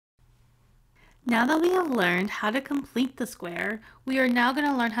Now that we have learned how to complete the square, we are now going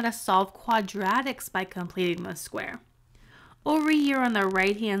to learn how to solve quadratics by completing the square. Over here on the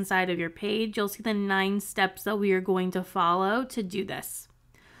right hand side of your page, you'll see the 9 steps that we are going to follow to do this.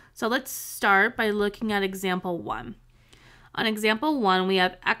 So let's start by looking at example 1. On example 1, we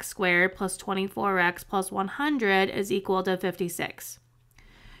have x squared plus 24x plus 100 is equal to 56.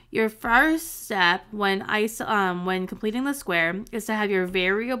 Your first step when completing the square is to have your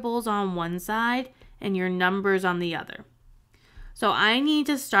variables on one side and your numbers on the other. So I need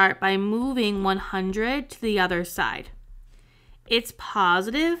to start by moving 100 to the other side. It's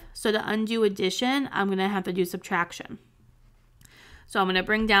positive, so to undo addition, I'm going to have to do subtraction. So I'm going to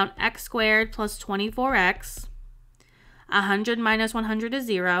bring down x squared plus 24x. 100 minus 100 is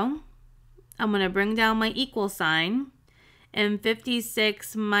 0. I'm going to bring down my equal sign. And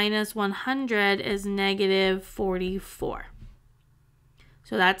 56 minus 100 is negative 44.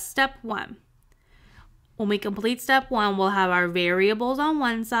 So that's step 1. When we complete step 1, we'll have our variables on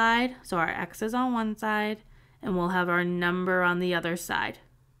one side, so our x is on one side, and we'll have our number on the other side.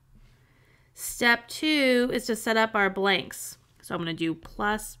 Step 2 is to set up our blanks. So I'm going to do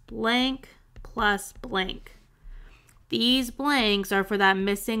plus blank plus blank. These blanks are for that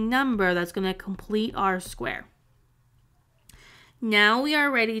missing number that's going to complete our square. Now we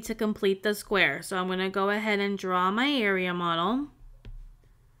are ready to complete the square. So I'm going to go ahead and draw my area model.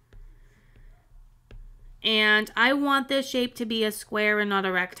 And I want this shape to be a square and not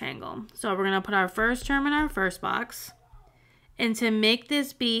a rectangle. So we're going to put our first term in our first box. And to make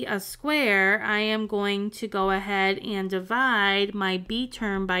this be a square, I am going to go ahead and divide my b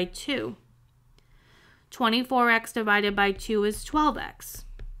term by 2. 24x divided by 2 is 12x.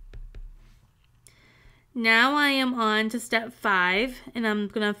 Now I am on to step 5, and I'm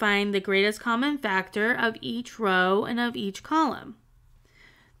going to find the greatest common factor of each row and of each column.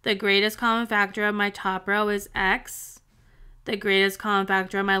 The greatest common factor of my top row is x. The greatest common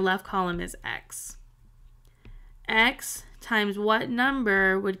factor of my left column is x. X times what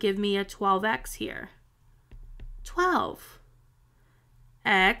number would give me a 12x here? 12.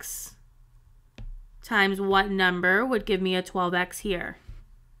 X times what number would give me a 12x here?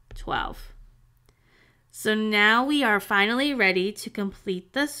 12. So now we are finally ready to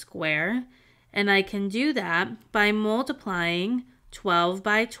complete the square, and I can do that by multiplying 12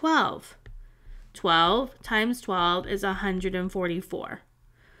 by 12. 12 times 12 is 144.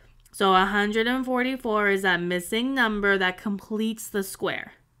 So 144 is that missing number that completes the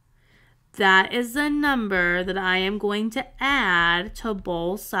square. That is the number that I am going to add to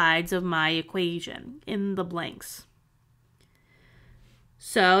both sides of my equation in the blanks.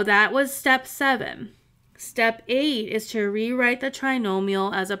 So that was step 7. Step 8 is to rewrite the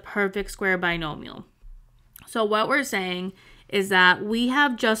trinomial as a perfect square binomial. So what we're saying is that we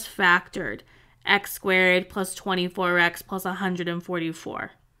have just factored x squared plus 24x plus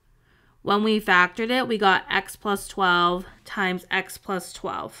 144. When we factored it, we got x plus 12 times x plus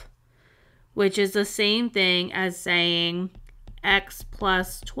 12, which is the same thing as saying x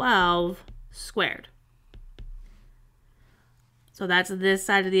plus 12 squared. So that's this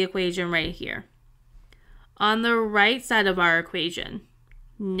side of the equation right here. On the right side of our equation,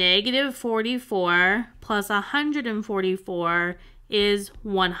 negative 44 plus 144 is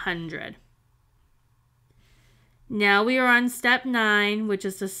 100. Now we are on step 9, which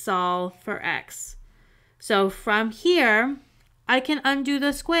is to solve for x. So from here, I can undo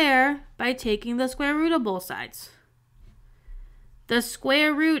the square by taking the square root of both sides. The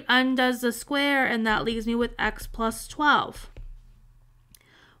square root undoes the square, and that leaves me with x plus 12.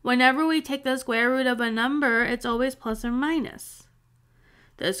 Whenever we take the square root of a number, it's always plus or minus.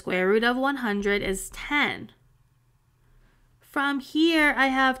 The square root of 100 is 10. From here, I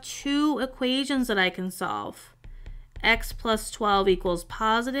have 2 equations that I can solve. X plus 12 equals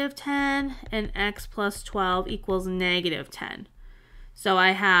positive 10, and x plus 12 equals negative 10. So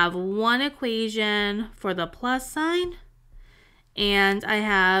I have one equation for the plus sign, and I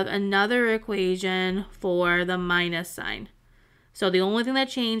have another equation for the minus sign. So the only thing that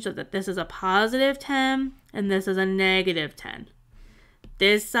changed is that this is a positive 10 and this is a negative 10.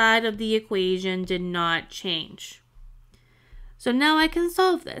 This side of the equation did not change. So now I can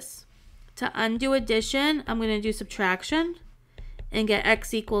solve this. To undo addition, I'm going to do subtraction and get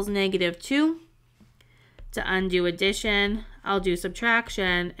x equals negative 2. To undo addition, I'll do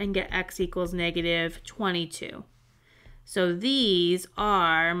subtraction and get x equals negative 22. So these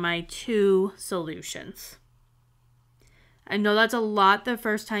are my 2 solutions. I know that's a lot the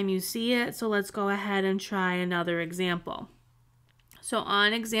first time you see it, so let's go ahead and try another example. So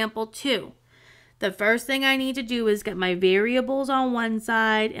on example 2, The first thing I need to do is get my variables on one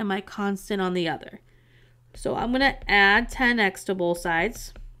side and my constant on the other. So I'm going to add 10x to both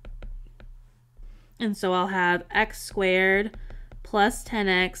sides. And so I'll have x squared plus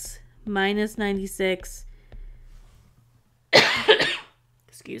 10x minus 96,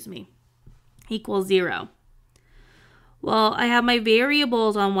 excuse me, equals 0. Well, I have my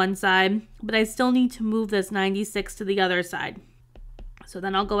variables on one side, but I still need to move this 96 to the other side. So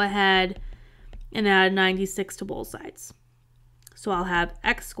then I'll go ahead and add 96 to both sides. So I'll have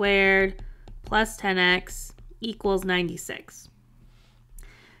x squared plus 10x equals 96.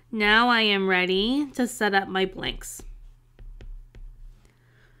 Now I am ready to set up my blanks.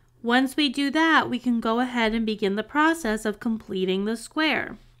 Once we do that, we can go ahead and begin the process of completing the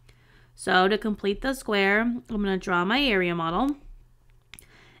square. So to complete the square, I'm going to draw my area model.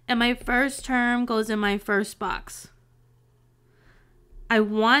 And my first term goes in my first box. I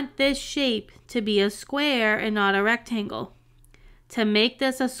want this shape to be a square and not a rectangle. To make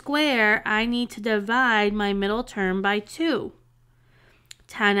this a square, I need to divide my middle term by 2.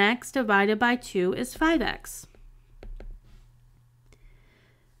 10x divided by 2 is 5x.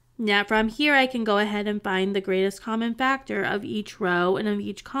 Now from here I can go ahead and find the greatest common factor of each row and of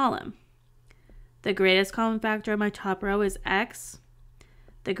each column. The greatest common factor of my top row is x.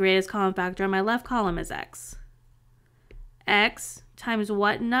 The greatest common factor of my left column is x. X times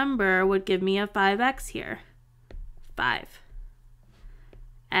what number would give me a 5x here? 5.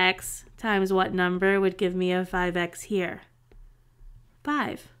 X times what number would give me a 5x here?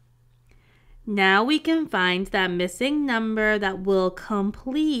 5. Now we can find that missing number that will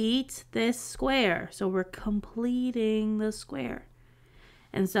complete this square. So we're completing the square.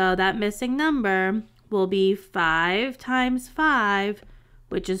 And so that missing number will be 5 times 5,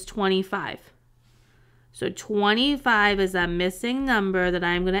 which is 25. So 25 is that missing number that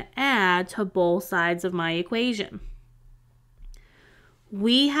I'm going to add to both sides of my equation.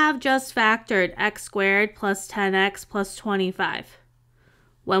 We have just factored x squared plus 10x plus 25.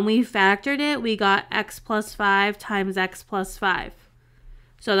 When we factored it, we got x plus 5 times x plus 5.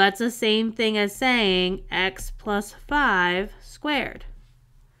 So that's the same thing as saying x plus 5 squared.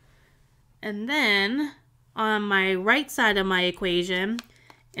 And then on my right side of my equation,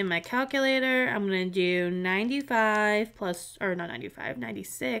 in my calculator, I'm going to do 96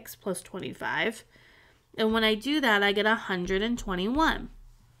 plus 25. And when I do that, I get 121.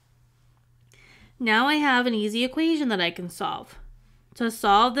 Now I have an easy equation that I can solve. To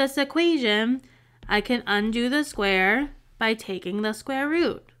solve this equation, I can undo the square by taking the square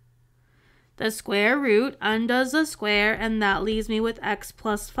root. The square root undoes the square, and that leaves me with x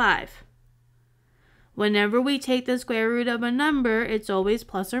plus 5. Whenever we take the square root of a number, it's always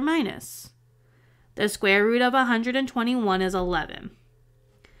plus or minus. The square root of 121 is 11.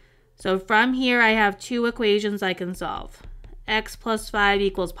 So from here, I have two equations I can solve. X plus 5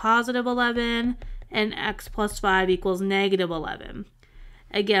 equals positive 11, and x plus 5 equals negative 11.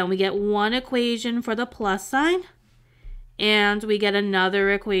 Again, we get one equation for the plus sign, and we get another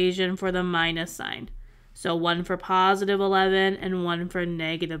equation for the minus sign. So one for positive 11 and one for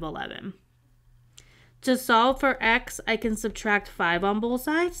negative 11. To solve for x, I can subtract 5 on both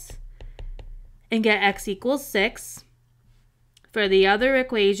sides and get x equals 6. For the other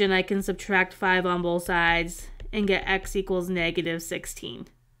equation, I can subtract 5 on both sides and get x equals negative 16.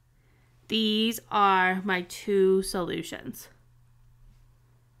 These are my two solutions.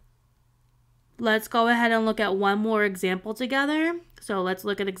 Let's go ahead and look at one more example together. So let's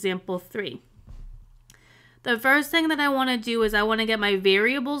look at example 3. The first thing that I want to do is I want to get my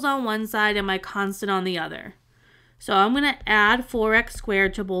variables on one side and my constant on the other. So I'm going to add 4x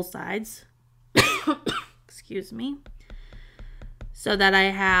squared to both sides. Excuse me. So that I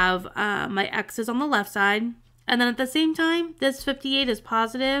have my x's on the left side. And then at the same time, this 58 is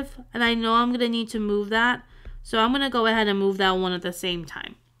positive, and I know I'm going to need to move that. So I'm going to go ahead and move that one at the same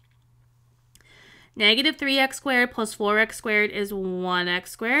time. Negative 3x squared plus 4x squared is 1x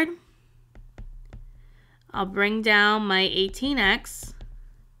squared. I'll bring down my 18x.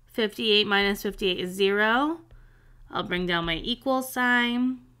 58 minus 58 is 0. I'll bring down my equal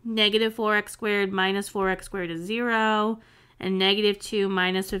sign. Negative 4x squared minus 4x squared is 0. And negative 2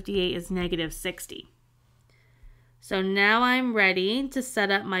 minus 58 is negative 60. So now I'm ready to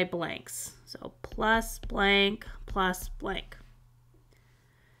set up my blanks. So plus blank, plus blank.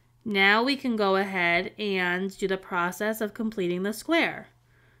 Now we can go ahead and do the process of completing the square.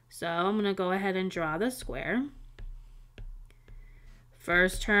 So I'm going to go ahead and draw the square.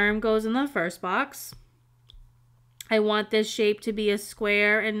 First term goes in the first box. I want this shape to be a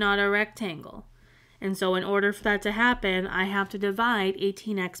square and not a rectangle. And so in order for that to happen, I have to divide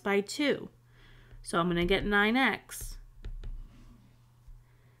 18x by 2. So I'm going to get 9x.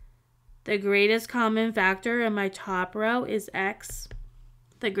 The greatest common factor in my top row is x.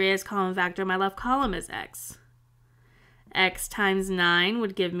 The greatest common factor in my left column is x. X times 9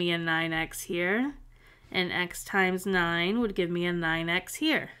 would give me a 9x here, and x times 9 would give me a 9x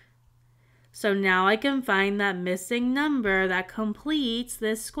here. So now I can find that missing number that completes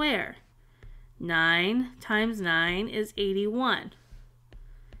this square. 9 times 9 is 81.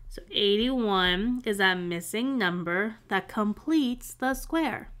 So 81 is that missing number that completes the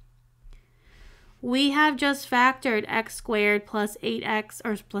square. We have just factored x squared plus 8x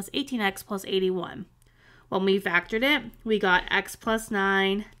or plus 18x plus 81. When we factored it, we got x plus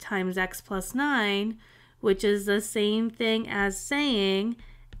 9 times x plus 9, which is the same thing as saying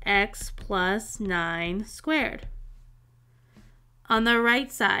x plus 9 squared. On the right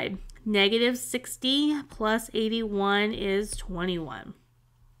side, negative 60 plus 81 is 21.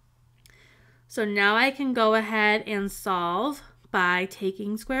 So now I can go ahead and solve by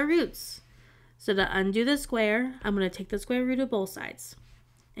taking square roots. So to undo the square, I'm going to take the square root of both sides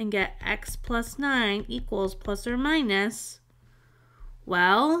and get x plus 9 equals plus or minus,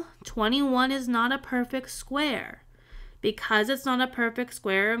 well, 21 is not a perfect square. Because it's not a perfect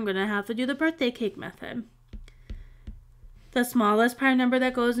square, I'm going to have to do the birthday cake method. The smallest prime number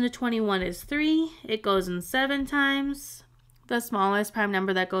that goes into 21 is 3. It goes in 7 times. The smallest prime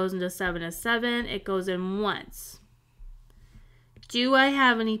number that goes into 7 is 7. It goes in once. Do I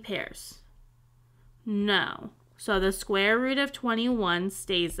have any pairs? No. So the square root of 21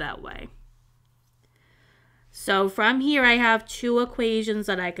 stays that way. So from here I have two equations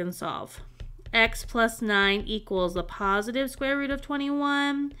that I can solve. X plus 9 equals the positive square root of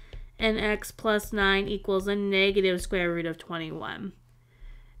 21, and x plus 9 equals a negative square root of 21.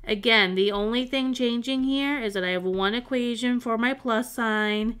 Again, the only thing changing here is that I have one equation for my plus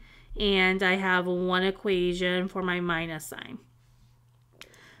sign, and I have one equation for my minus sign.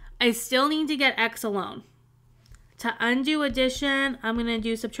 I still need to get x alone. To undo addition, I'm going to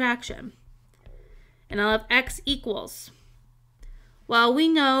do subtraction. And I'll have x equals. Well, we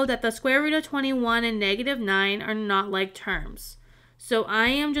know that the square root of 21 and negative 9 are not like terms. So I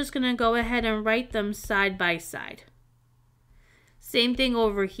am just going to go ahead and write them side by side. Same thing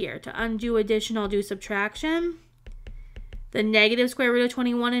over here. To undo addition, I'll do subtraction. The negative square root of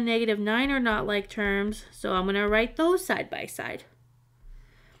 21 and negative 9 are not like terms, so I'm going to write those side by side.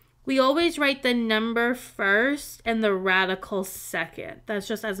 We always write the number first and the radical second. That's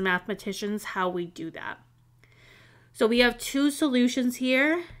just as mathematicians how we do that. So we have two solutions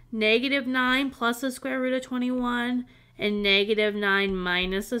here, negative 9 plus the square root of 21 and negative 9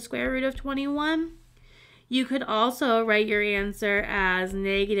 minus the square root of 21. You could also write your answer as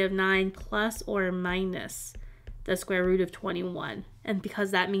negative 9 plus or minus the square root of 21. And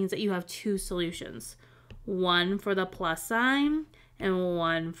because that means that you have two solutions, one for the plus sign and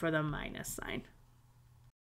one for the minus sign.